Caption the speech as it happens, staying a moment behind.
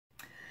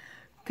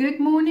Good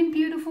morning,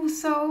 beautiful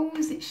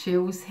souls. It's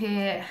Sheils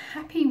here.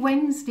 Happy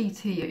Wednesday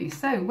to you.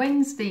 So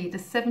Wednesday the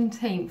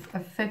 17th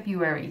of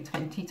February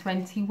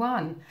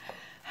 2021.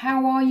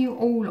 How are you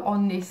all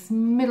on this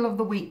middle of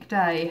the week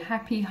day?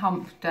 Happy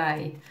hump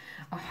day.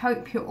 I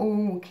hope you're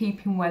all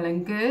keeping well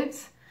and good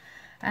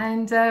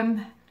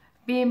and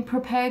being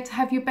prepared to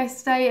have your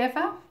best day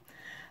ever.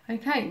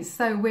 Okay,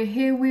 so we're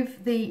here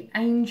with the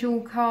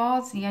angel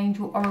cards, the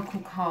angel oracle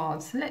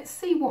cards. Let's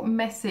see what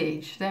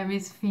message there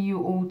is for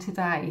you all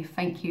today.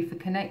 Thank you for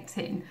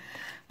connecting.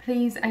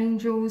 Please,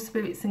 angels,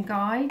 spirits and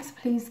guides,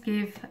 please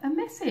give a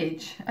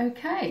message.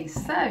 Okay,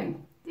 so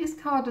this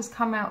card has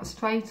come out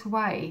straight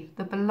away,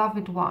 the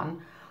beloved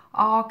one,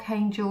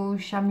 Archangel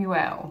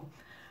Sheils.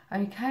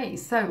 Okay,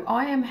 so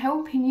I am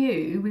helping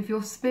you with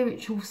your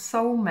spiritual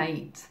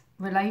soulmate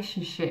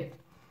relationship.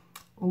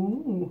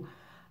 Ooh.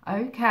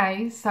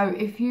 Okay, so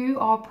if you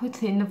are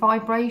putting the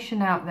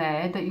vibration out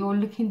there that you're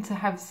looking to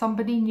have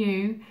somebody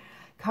new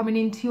coming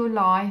into your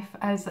life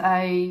as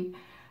a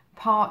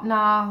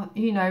partner,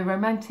 you know,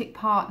 romantic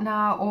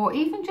partner, or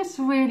even just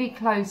a really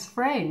close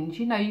friend,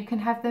 you know, you can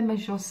have them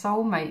as your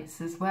soulmates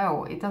as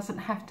well. It doesn't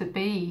have to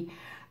be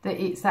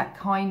that it's that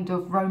kind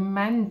of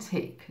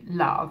romantic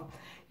love.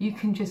 You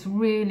can just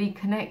really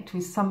connect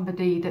with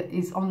somebody that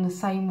is on the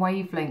same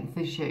wavelength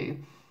as you.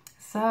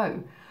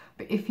 So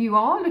if you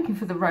are looking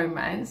for the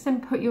romance,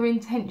 then put your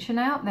intention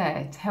out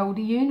there. Tell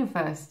the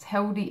universe,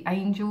 tell the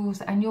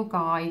angels and your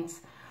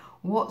guides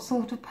what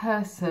sort of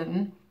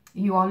person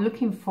you are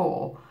looking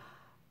for.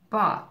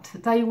 But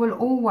they will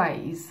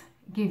always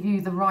give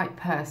you the right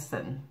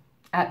person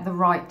at the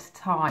right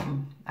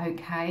time,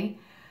 okay?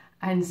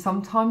 And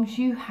sometimes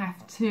you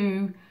have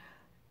to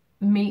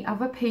meet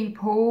other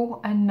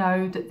people and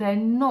know that they're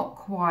not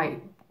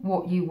quite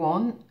what you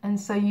want, and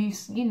so you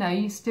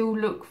still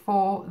look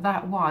for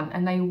that one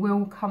and they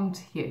will come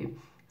to you.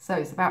 So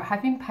it's about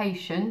having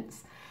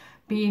patience,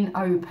 being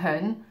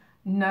open,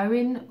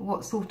 knowing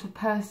what sort of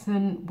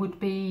person would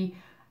be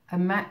a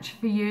match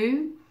for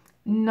you.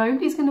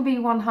 Nobody's going to be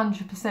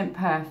 100%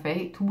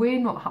 perfect. We're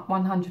not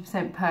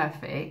 100%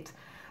 perfect,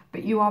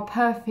 but you are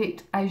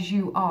perfect as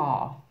you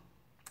are,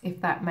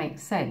 if that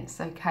makes sense.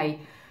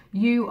 Okay,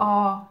 you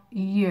are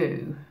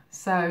you.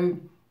 So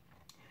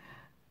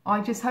I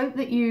just hope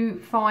that you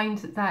find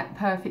that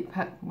perfect,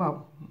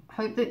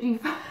 hope that you,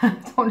 I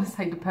don't want to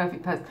say the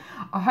perfect person.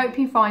 I hope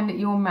you find that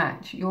your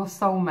match, your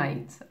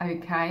soulmate,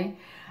 okay?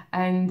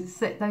 And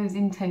set those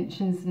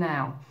intentions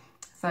now.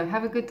 So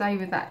have a good day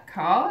with that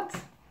card.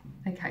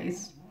 Okay.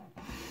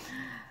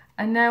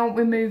 And now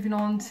we're moving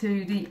on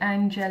to the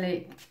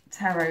Angelic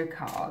Tarot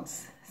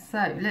cards.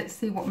 So let's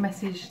see what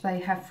message they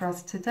have for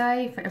us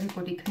today, for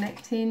everybody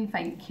connecting.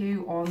 Thank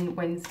you on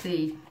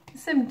Wednesday,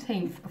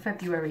 17th of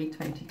February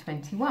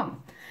 2021.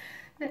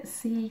 Let's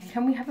see,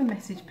 can we have a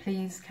message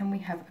please? Can we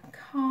have a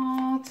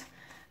card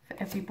for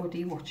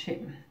everybody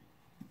watching?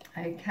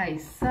 Okay,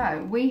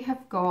 so we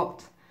have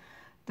got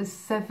the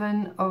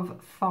Seven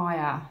of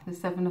Fire. The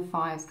Seven of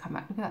Fire has come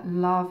out. Look at that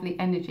lovely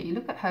energy.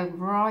 Look at her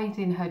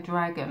riding her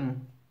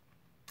dragon.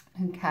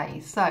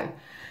 Okay, so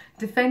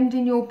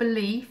defending your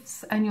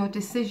beliefs and your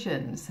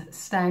decisions,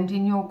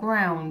 standing your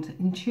ground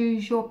and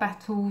choose your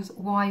battles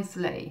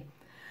wisely.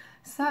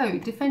 So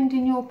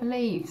defending your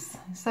beliefs.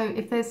 So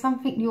if there's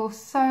something you're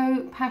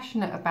so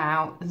passionate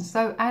about and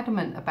so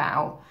adamant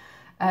about,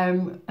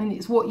 and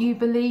it's what you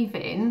believe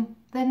in,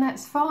 then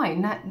that's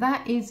fine.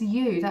 That is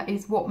you. That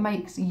is what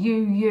makes you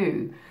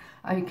you.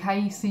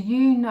 Okay, so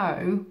you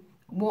know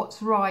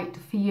what's right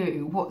for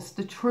you, what's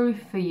the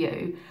truth for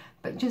you.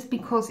 But just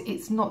because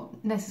it's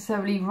not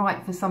necessarily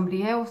right for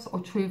somebody else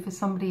or true for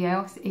somebody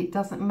else, it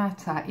doesn't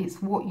matter.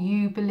 It's what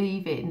you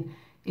believe in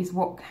is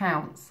what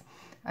counts.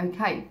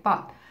 Okay,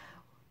 but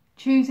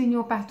choosing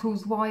your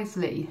battles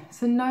wisely.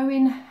 So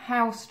knowing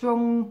how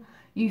strong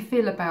you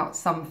feel about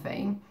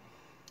something,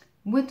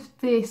 would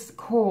this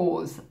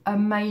cause a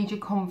major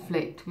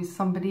conflict with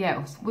somebody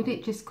else? Would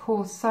it just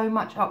cause so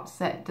much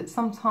upset that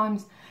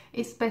sometimes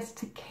it's best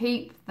to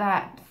keep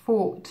that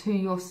thought to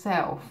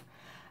yourself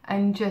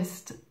and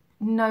just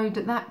know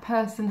that that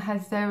person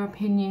has their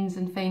opinions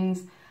and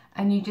things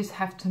and you just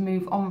have to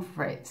move on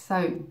for it.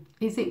 So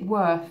is it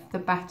worth the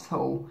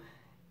battle?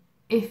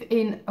 If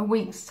in a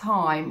week's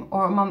time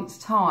or a month's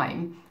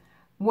time,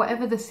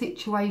 whatever the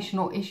situation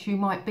or issue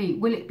might be,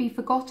 will it be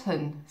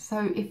forgotten?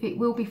 So if it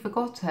will be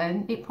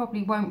forgotten, it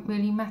probably won't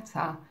really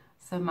matter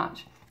so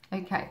much.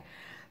 Okay,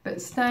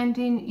 but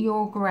standing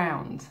your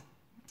ground,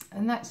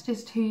 and that's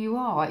just who you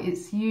are.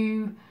 It's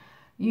you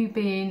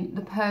being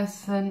the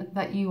person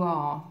that you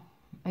are.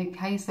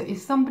 Okay, so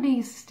if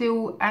somebody's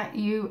still at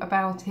you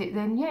about it,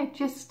 then yeah,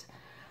 just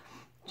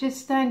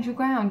stand your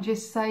ground.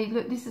 Just say,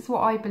 look, this is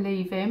what I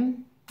believe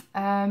in.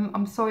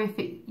 I'm sorry if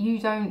you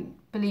don't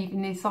believe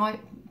in this,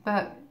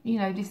 but you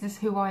know, this is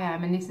who I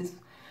am, and this is,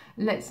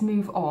 let's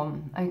move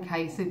on.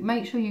 Okay, so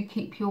make sure you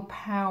keep your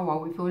power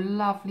with your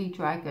lovely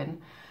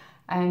dragon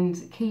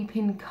and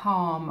keeping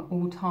calm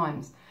all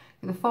times.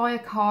 The fire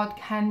card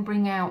can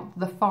bring out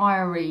the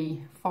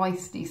fiery,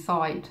 feisty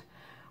side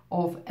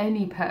of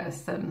any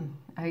person.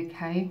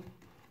 Okay,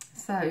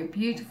 So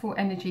beautiful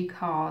energy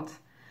card,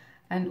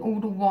 and all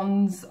the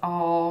wands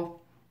are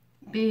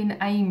being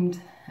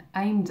aimed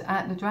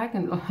at the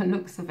dragon,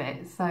 looks of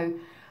it. So,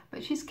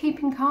 but she's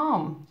keeping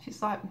calm.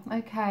 She's like,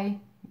 okay,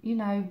 you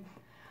know,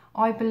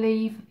 I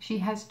believe, she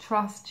has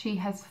trust, she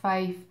has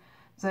faith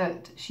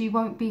that she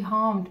won't be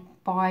harmed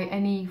by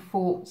any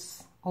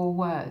thoughts or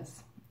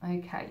words.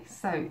 Okay,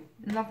 so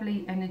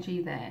lovely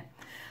energy there.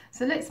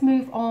 So let's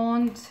move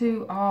on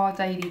to our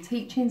daily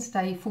teachings,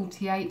 day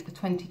 48 of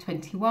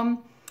 2021.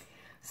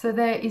 So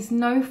there is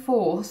no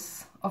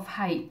force of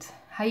hate.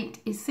 Hate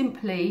is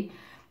simply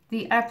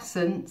the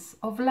absence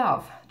of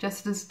love,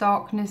 just as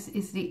darkness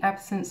is the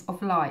absence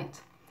of light.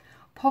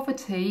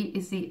 Poverty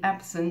is the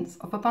absence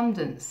of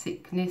abundance.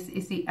 Sickness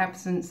is the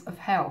absence of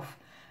health.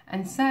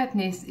 And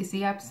sadness is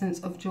the absence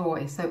of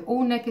joy. So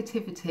all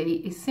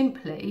negativity is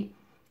simply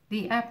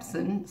the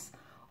absence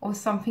of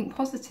something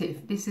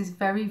positive. This is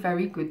very,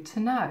 very good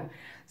to know.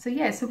 So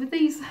yeah, so with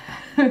these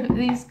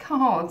these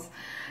cards,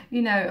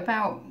 you know,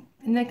 about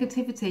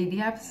negativity,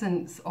 the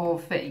absence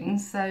of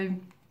things. So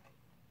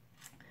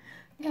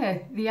yeah,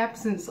 the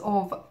absence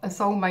of a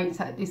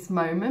soulmate at this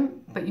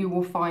moment, but you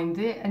will find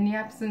it, and the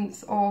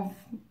absence of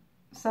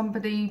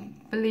somebody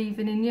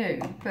believing in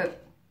you.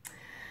 But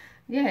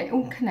yeah, it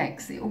all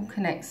connects, it all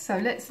connects. So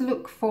let's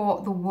look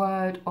for the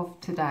word of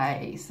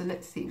today. So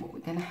let's see what we're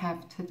going to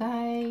have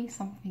today.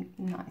 Something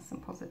nice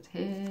and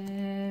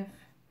positive.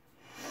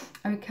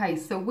 Okay,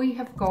 so we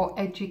have got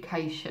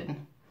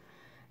education.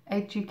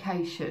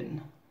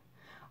 Education.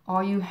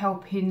 Are you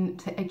helping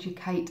to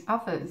educate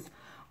others?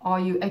 Are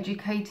you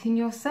educating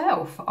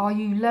yourself? Are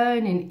you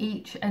learning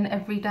each and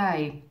every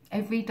day?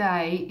 Every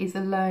day is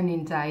a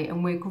learning day,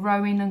 and we're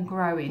growing and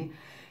growing.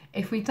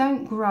 If we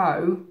don't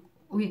grow,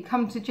 we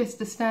come to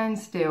just a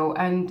standstill,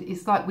 and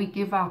it's like we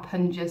give up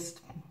and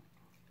just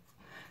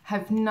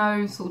have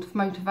no sort of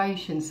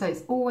motivation. So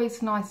it's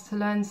always nice to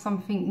learn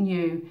something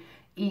new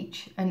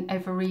each and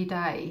every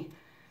day.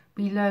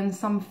 We learn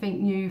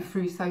something new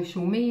through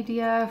social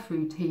media,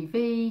 through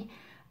TV,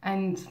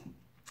 and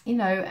you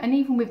know, and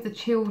even with the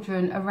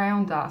children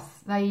around us,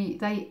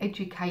 they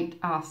educate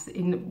us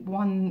in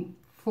one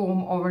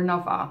form or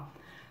another.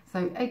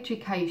 So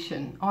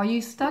education. Are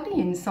you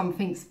studying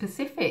something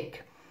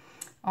specific?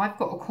 I've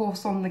got a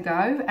course on the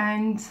go,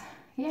 and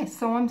yes,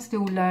 so I'm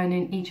still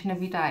learning each and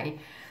every day,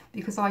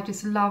 because I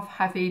just love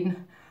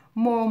having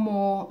more and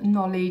more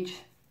knowledge,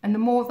 and the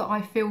more that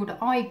I feel that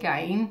I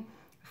gain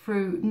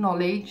through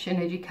knowledge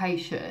and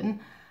education,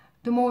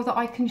 the more that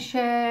I can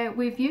share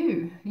with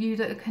you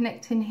that are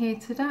connecting here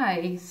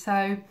today.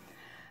 So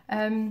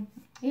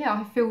yeah,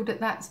 I feel that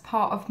that's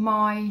part of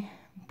my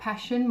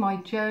passion, my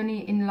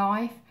journey in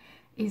life,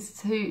 is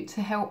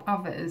to help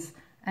others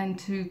and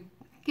to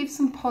give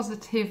some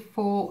positive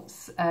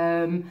thoughts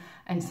and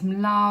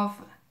some love,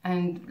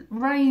 and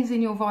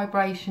raising your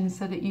vibration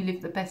so that you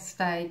live the best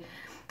day,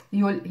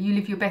 you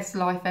live your best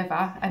life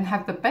ever and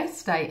have the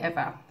best day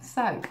ever.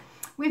 So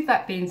with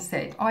that being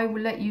said, I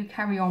will let you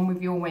carry on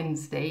with your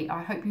Wednesday.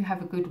 I hope you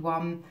have a good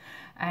one,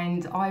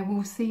 and I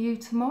will see you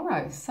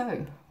tomorrow.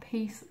 So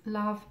peace,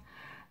 love,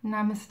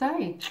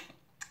 namaste.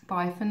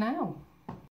 Bye for now.